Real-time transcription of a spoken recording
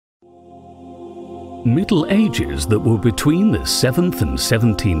Middle Ages that were between the 7th and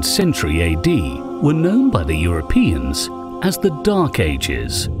 17th century AD were known by the Europeans as the Dark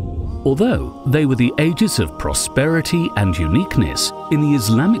Ages, although they were the ages of prosperity and uniqueness in the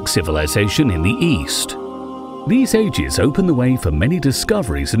Islamic civilization in the East. These ages opened the way for many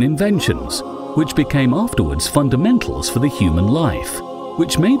discoveries and inventions, which became afterwards fundamentals for the human life,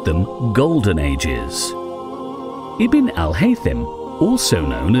 which made them Golden Ages. Ibn Al-Haytham, also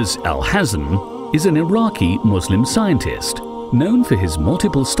known as Alhazen, is an Iraqi Muslim scientist known for his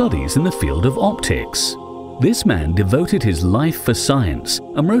multiple studies in the field of optics. This man devoted his life for science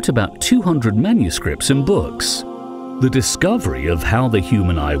and wrote about 200 manuscripts and books. The discovery of how the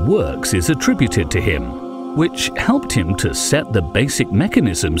human eye works is attributed to him, which helped him to set the basic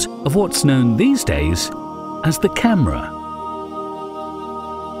mechanisms of what's known these days as the camera.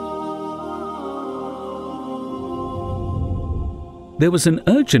 There was an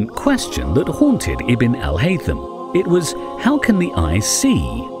urgent question that haunted Ibn Al-Haytham. It was, how can the eye see?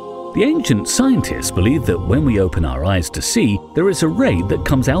 The ancient scientists believed that when we open our eyes to see, there is a ray that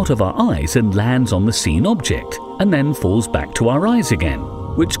comes out of our eyes and lands on the seen object, and then falls back to our eyes again,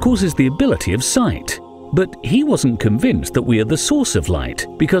 which causes the ability of sight. But he wasn't convinced that we are the source of light,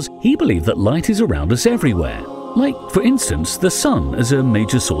 because he believed that light is around us everywhere, like, for instance, the sun as a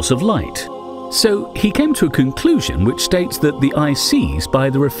major source of light. So he came to a conclusion which states that the eye sees by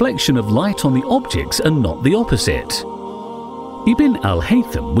the reflection of light on the objects and not the opposite. Ibn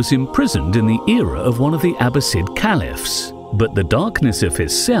Al-Haytham was imprisoned in the era of one of the Abbasid caliphs, but the darkness of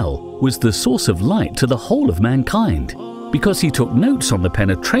his cell was the source of light to the whole of mankind, because he took notes on the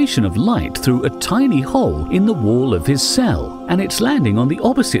penetration of light through a tiny hole in the wall of his cell and its landing on the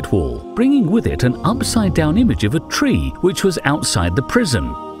opposite wall, bringing with it an upside-down image of a tree which was outside the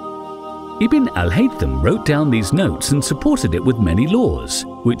prison. Ibn Al-Haytham wrote down these notes and supported it with many laws,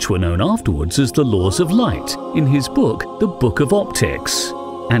 which were known afterwards as the Laws of Light, in his book, The Book of Optics.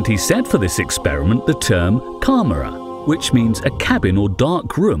 And he said for this experiment the term camera, which means a cabin or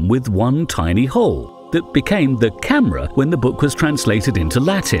dark room with one tiny hole, that became the camera when the book was translated into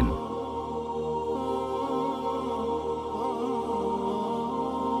Latin.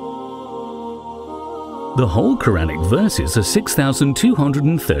 The whole Quranic verses are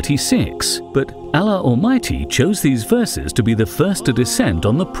 6,236, but Allah Almighty chose these verses to be the first to descend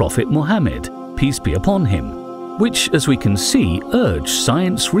on the Prophet Muhammad, peace be upon him, which, as we can see, urge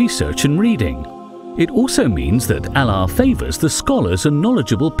science, research and reading. It also means that Allah favors the scholars and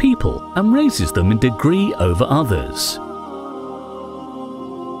knowledgeable people and raises them in degree over others.